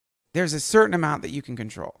there's a certain amount that you can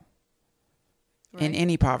control. Right. In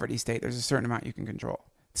any poverty state, there's a certain amount you can control.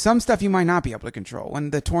 Some stuff you might not be able to control. When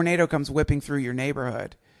the tornado comes whipping through your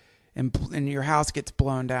neighborhood and your house gets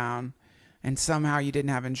blown down and somehow you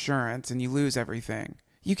didn't have insurance and you lose everything,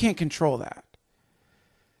 you can't control that.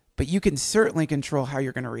 But you can certainly control how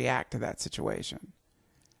you're going to react to that situation.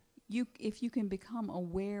 If you can become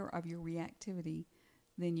aware of your reactivity,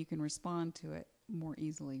 then you can respond to it more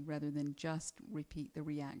easily rather than just repeat the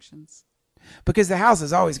reactions. Because the house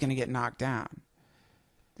is always going to get knocked down.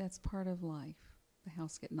 That's part of life. The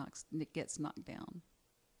house gets knocked down.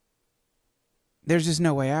 There's just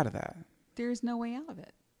no way out of that. There's no way out of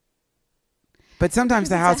it. But sometimes Because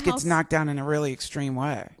the house gets knocked down in a really extreme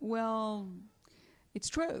way. Well, it's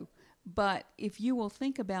true. But if you will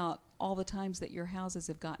think about all the times that your houses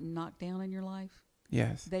have gotten knocked down in your life,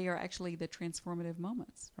 yes, they are actually the transformative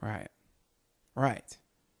moments. Right. Right.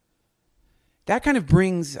 That kind of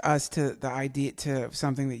brings us to the idea, to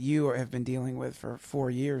something that you have been dealing with for 4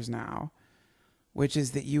 years now, which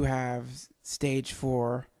is that you have stage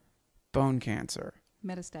 4 bone cancer.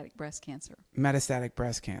 Metastatic breast cancer. Metastatic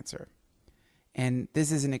breast cancer. And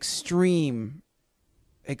this is an extreme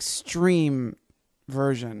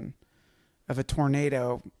version of a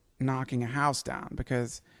tornado knocking a house down,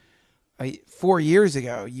 because 4 years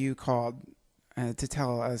ago you called to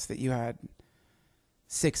tell us that you had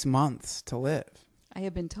 6 months to live. I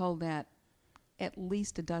have been told that at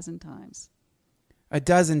least a dozen times. A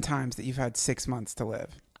dozen times that you've had 6 months to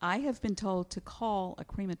live. I have been told to call a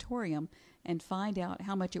crematorium and find out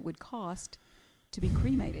how much it would cost to be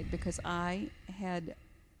cremated, because I had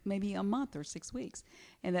maybe a month or 6 weeks,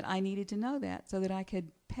 and that I needed to know that so that I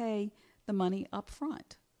could pay the money up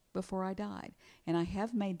front before I died. And I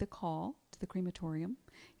have made the call to the crematorium,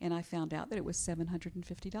 and I found out that it was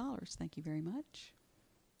 $750. Thank you very much.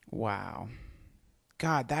 Wow.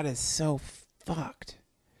 God, that is so fucked.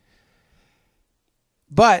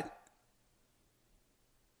 But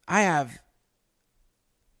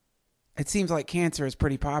it seems like cancer is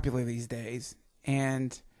pretty popular these days.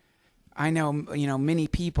 And I know, many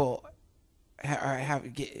people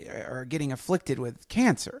are getting afflicted with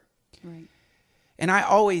cancer. Right. And I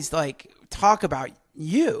always talk about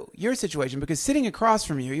your situation, because sitting across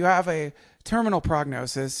from you, you have a terminal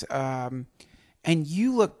prognosis, and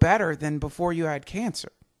you look better than before you had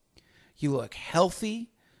cancer. You look healthy.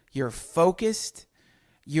 You're focused.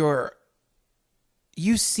 You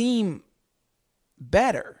seem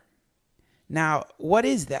better. Now, what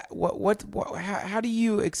is that? How do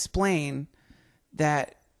you explain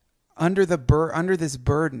that under this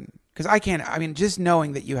burden? Because just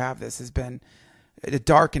knowing that you have this has been a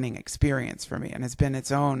darkening experience for me, and it's been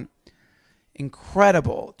its own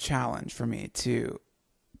incredible challenge for me to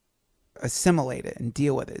assimilate it and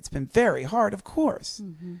deal with it. It's been very hard, of course.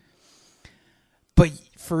 Mm-hmm. But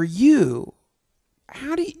for you,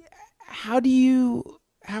 how have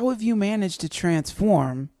you managed to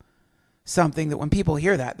transform something that when people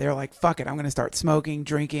hear that, they're like, fuck it, I'm going to start smoking,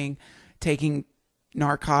 drinking, taking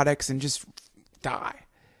narcotics, and just die?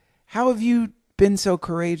 How have you been so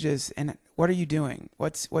courageous, and what are you doing?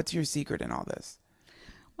 What's your secret in all this?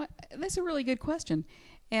 Well, that's a really good question.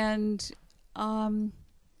 And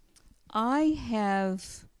I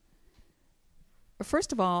have,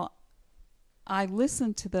 first of all, I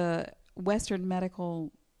listened to the Western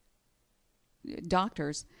medical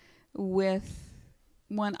doctors with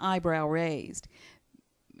one eyebrow raised,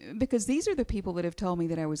 because these are the people that have told me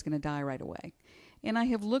that I was going to die right away. And I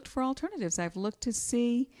have looked for alternatives. I've looked to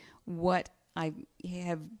see what I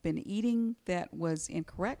have been eating that was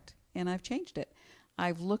incorrect, and I've changed it.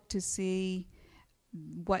 I've looked to see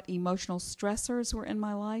what emotional stressors were in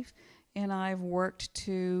my life, and I've worked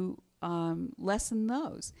to lessen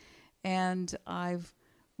those. And I've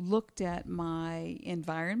looked at my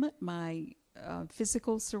environment, my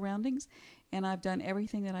physical surroundings, and I've done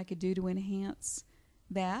everything that I could do to enhance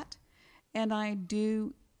that. And I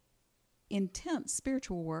do intense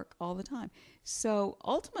spiritual work all the time. So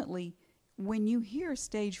ultimately, when you hear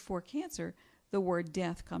stage 4 cancer, the word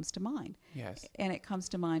death comes to mind. Yes. And it comes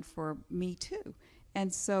to mind for me too.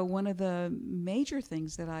 And so one of the major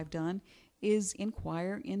things that I've done is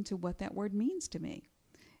inquire into what that word means to me,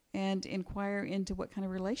 and inquire into what kind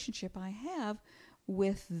of relationship I have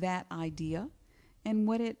with that idea, and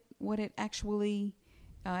what it actually,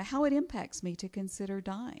 how it impacts me to consider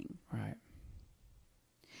dying. Right.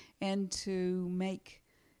 And to make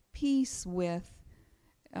peace with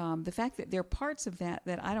the fact that there are parts of that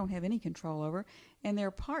I don't have any control over, and there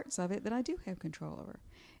are parts of it that I do have control over.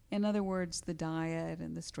 In other words, the diet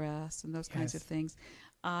and the stress and those kinds of things,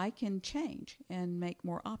 I can change and make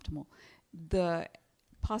more optimal. The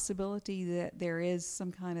possibility that there is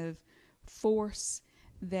some kind of force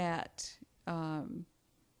that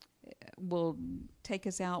will take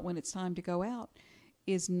us out when it's time to go out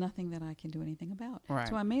is nothing that I can do anything about. Right.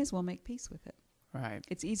 So I may as well make peace with it. Right.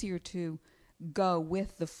 It's easier to go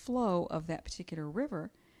with the flow of that particular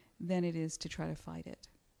river than it is to try to fight it.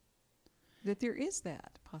 That there is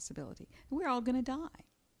that possibility. We're all going to die.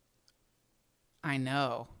 I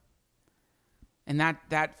know. And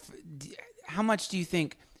that how much do you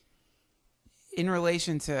think, in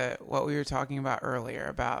relation to what we were talking about earlier,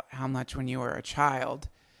 about how much when you were a child,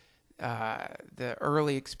 the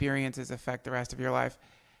early experiences affect the rest of your life,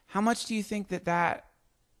 how much do you think that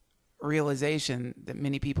realization that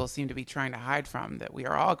many people seem to be trying to hide from, that we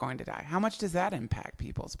are all going to die, how much does that impact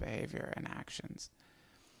people's behavior and actions?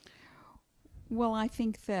 Well, I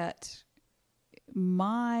think that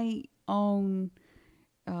my own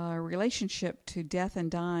relationship to death and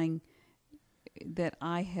dying that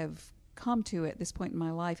I have come to at this point in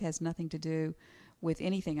my life has nothing to do with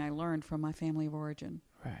anything I learned from my family of origin.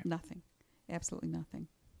 Right. Nothing. Absolutely nothing.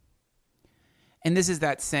 And this is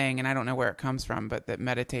that saying, and I don't know where it comes from, but that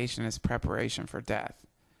meditation is preparation for death.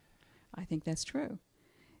 I think that's true.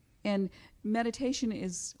 And meditation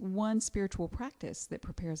is one spiritual practice that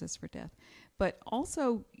prepares us for death. But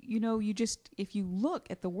also, if you look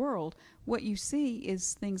at the world, what you see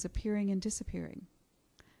is things appearing and disappearing.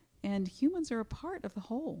 And humans are a part of the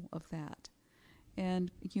whole of that.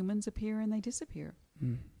 And humans appear and they disappear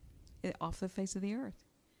off the face of the earth.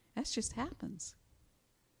 That just happens.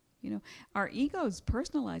 Our egos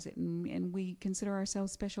personalize it, and we consider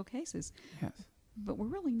ourselves special cases. Yes. But we're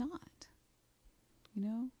really not.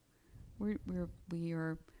 We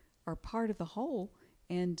are part of the whole,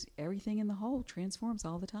 and everything in the whole transforms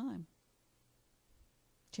all the time.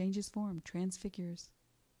 Changes form, transfigures.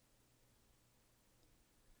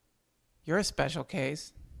 You're a special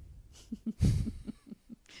case.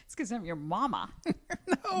 It's because I'm your mama.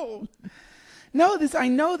 No, I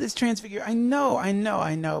know this transfigure. I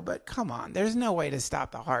know, but come on. There's no way to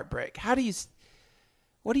stop the heartbreak.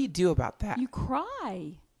 What do you do about that? You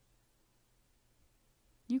cry.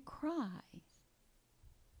 You cry.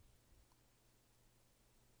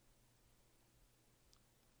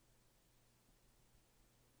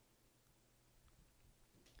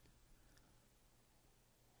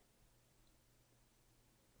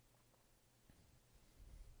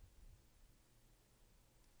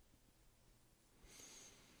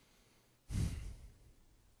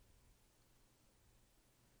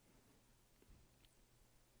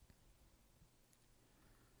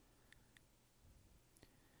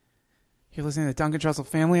 You're listening to the Duncan Trussell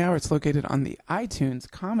Family Hour. It's located on the iTunes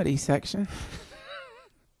comedy section.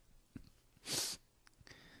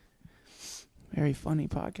 Very funny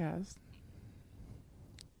podcast.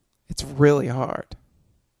 It's really hard.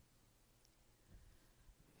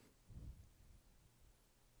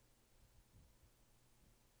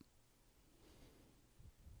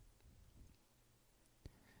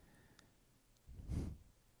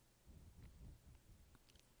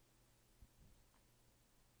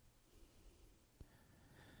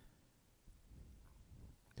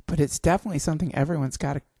 But it's definitely something everyone's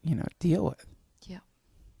got to, deal with. Yeah.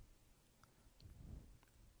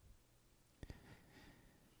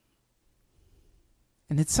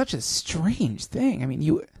 And it's such a strange thing. I mean,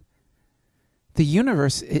 the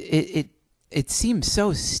universe, it seems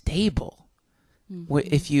so stable. Mm-hmm.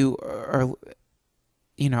 If you are,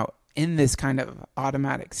 in this kind of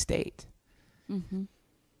automatic state. Mm-hmm.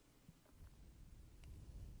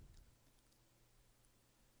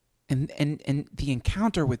 And the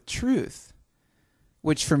encounter with truth,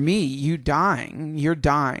 which for me, you're dying,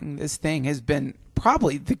 this thing has been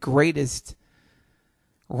probably the greatest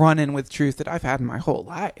run-in with truth that I've had in my whole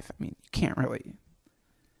life. I mean, you can't really,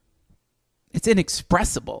 it's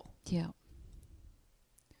inexpressible. Yeah.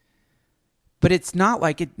 But it's not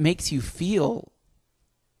like it makes you feel,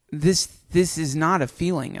 this is not a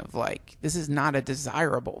feeling of this is not a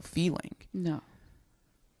desirable feeling. No.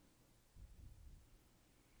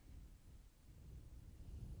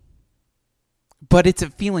 But it's a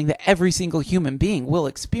feeling that every single human being will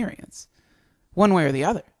experience, one way or the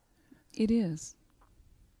other. It is.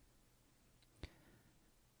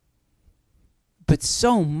 But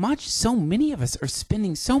so many of us are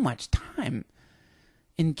spending so much time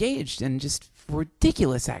engaged in just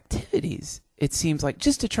ridiculous activities, it seems like,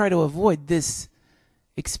 just to try to avoid this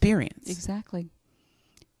experience. Exactly.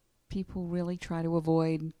 People really try to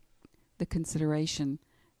avoid the consideration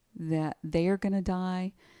that they are going to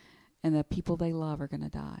die and the people they love are going to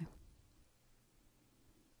die.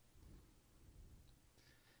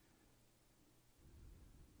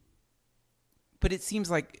 But it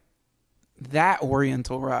seems like that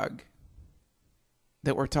Oriental rug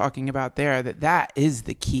that we're talking about there, that is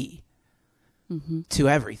the key to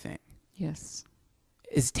everything. Yes.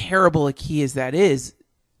 As terrible a key as that is,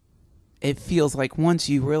 it feels like once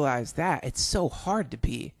you realize that, it's so hard to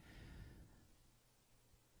be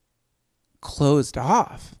closed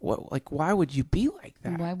off. Why would you be like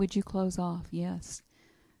that? Why would you close off? Yes.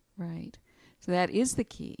 Right. So that is the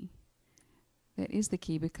key. That is the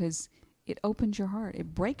key, because it opens your heart.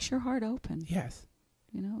 It breaks your heart open. Yes.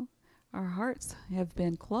 You know, our hearts have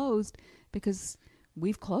been closed because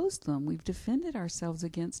we've closed them. We've defended ourselves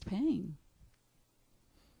against pain.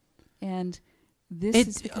 And this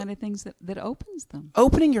is the kind of things that opens them.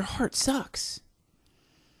 Opening your heart sucks.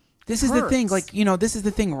 This is the thing, like, you know, this is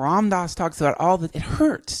the thing Ram Dass talks about it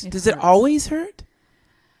hurts. Does it always hurt?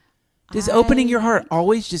 Does opening your heart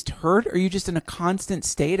always just hurt? Or are you just in a constant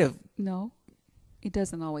state of... No, it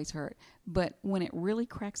doesn't always hurt. But when it really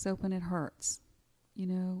cracks open, it hurts, you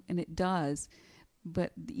know, and it does.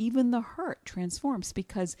 But even the hurt transforms,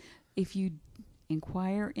 because if you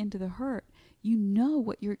inquire into the hurt, you know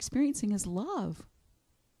what you're experiencing is love.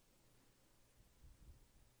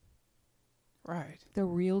 Right. The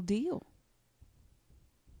real deal.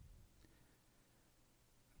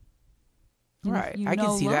 And right. I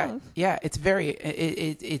can see that. Yeah, it's very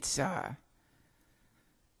it's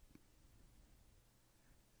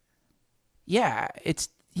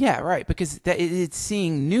yeah, right, because it's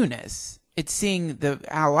seeing newness. It's seeing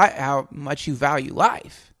how much you value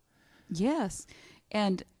life. Yes.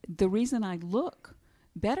 And the reason I look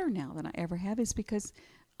better now than I ever have is because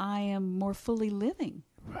I am more fully living.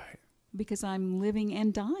 Right. Because I'm living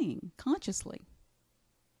and dying consciously.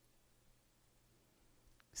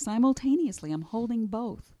 Simultaneously, I'm holding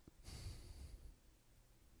both.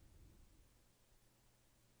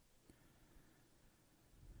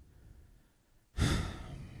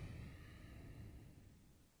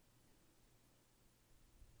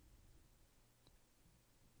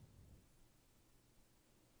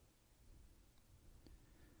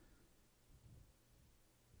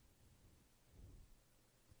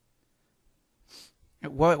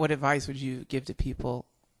 What advice would you give to people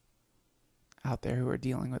out there who are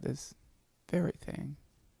dealing with this very thing?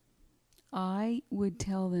 I would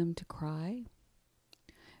tell them to cry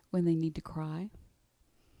when they need to cry,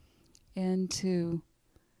 and to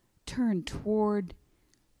turn toward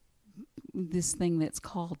this thing that's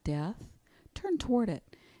called death. Turn toward it.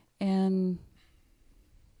 And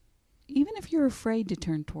even if you're afraid to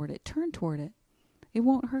turn toward it, turn toward it. It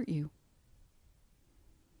won't hurt you.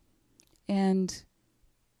 And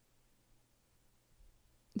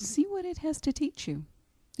see what it has to teach you.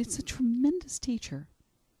 It's a tremendous teacher,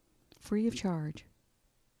 free of charge.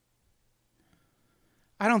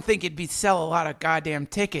 I don't think it'd sell a lot of goddamn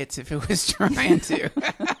tickets if it was trying to.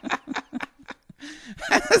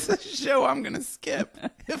 That's a show I'm going to skip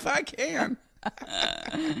if I can.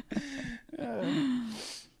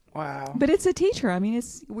 Wow. But it's a teacher. I mean,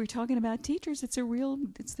 we're talking about teachers. It's the real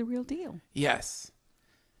deal. Yes.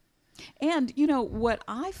 And, you know, what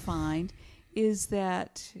I find is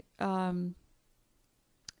that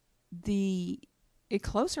the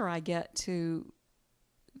closer I get to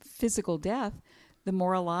physical death, the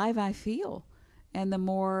more alive I feel, and the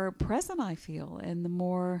more present I feel, and the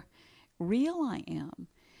more real I am.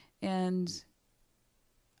 And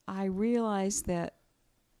I realize that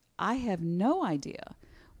I have no idea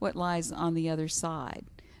what lies on the other side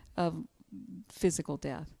of physical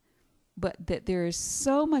death, but that there is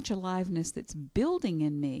so much aliveness that's building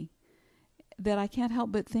in me that I can't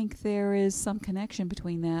help but think there is some connection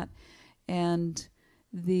between that and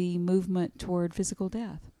the movement toward physical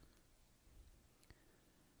death.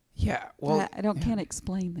 Yeah, well, can't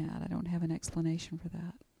explain that. I don't have an explanation for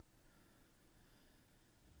that.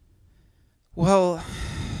 Well,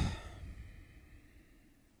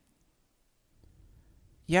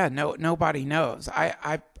 yeah, nobody knows.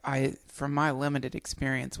 I from my limited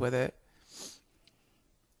experience with it,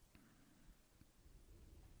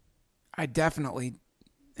 I definitely,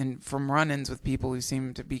 and from run-ins with people who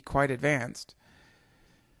seem to be quite advanced,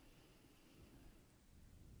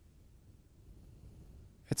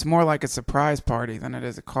 it's more like a surprise party than it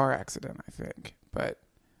is a car accident, I think. But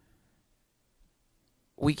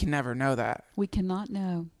we can never know that. We cannot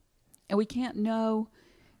know. And we can't know,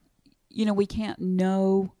 we can't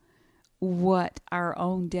know what our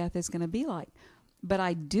own death is going to be like. But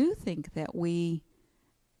I do think that we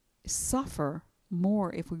suffer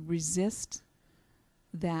more if we resist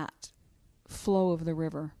that flow of the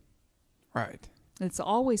river. Right. It's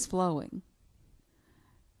always flowing.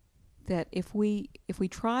 That if we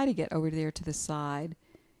try to get over there to the side,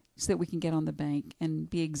 so that we can get on the bank and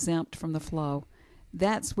be exempt from the flow,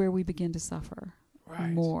 that's where we begin to suffer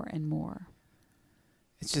more and more.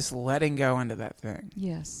 It's just letting go into that thing.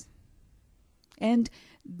 Yes. And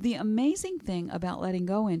the amazing thing about letting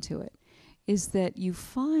go into it is that you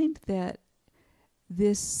find that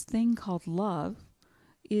this thing called love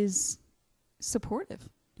is supportive,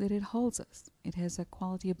 that it holds us. It has a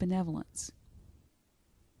quality of benevolence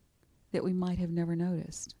that we might have never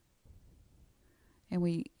noticed. And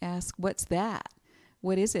we ask, what's that?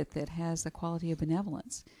 What is it that has a quality of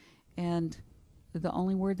benevolence? And the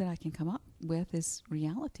only word that I can come up with is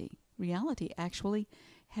reality. Reality actually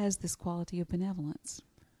has this quality of benevolence.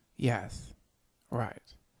 Yes.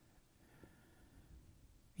 Right.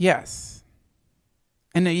 Yes.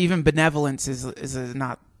 And even benevolence is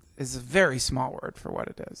a very small word for what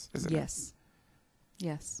it is, isn't it? Yes.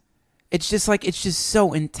 Yes. It's just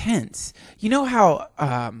so intense. You know how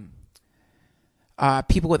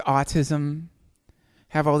people with autism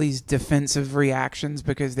have all these defensive reactions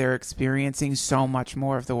because they're experiencing so much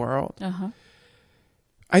more of the world? Uh-huh.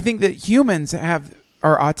 I think that humans are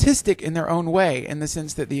autistic in their own way, in the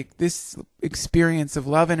sense that this experience of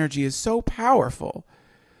love energy is so powerful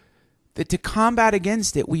that to combat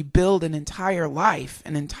against it, we build an entire life,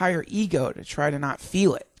 an entire ego to try to not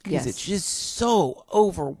feel it, because it's just so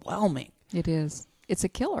overwhelming. It is. It's a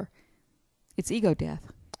killer. It's ego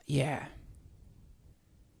death. Yeah.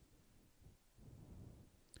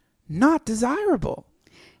 Not desirable.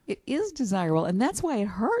 It is desirable, and that's why it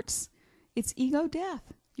hurts. It's ego death.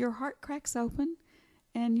 Your heart cracks open,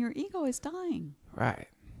 and your ego is dying. Right.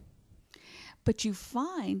 But you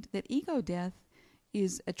find that ego death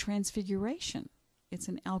is a transfiguration. It's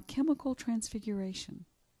an alchemical transfiguration.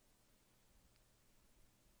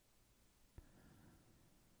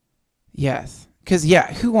 Yes. Because,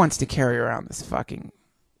 who wants to carry around this fucking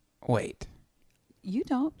weight? You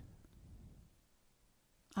don't.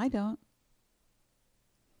 I don't.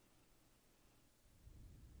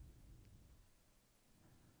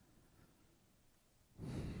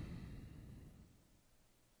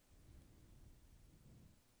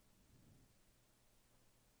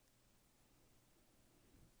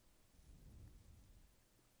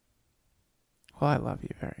 Well, I love you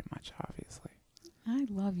very much, obviously. I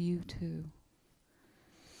love you too.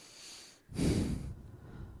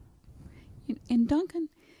 And Duncan,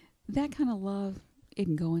 that kind of love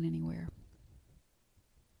isn't going anywhere.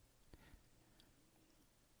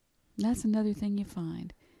 That's another thing you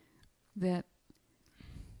find, that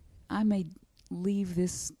I may leave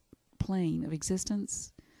this plane of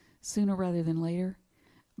existence sooner rather than later,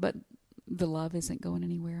 but the love isn't going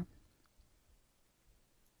anywhere.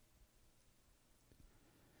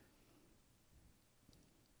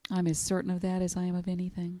 I'm as certain of that as I am of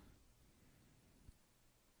anything.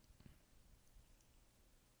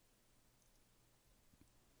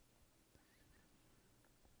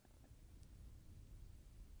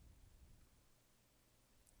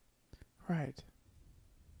 Right.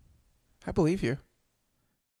 I believe you.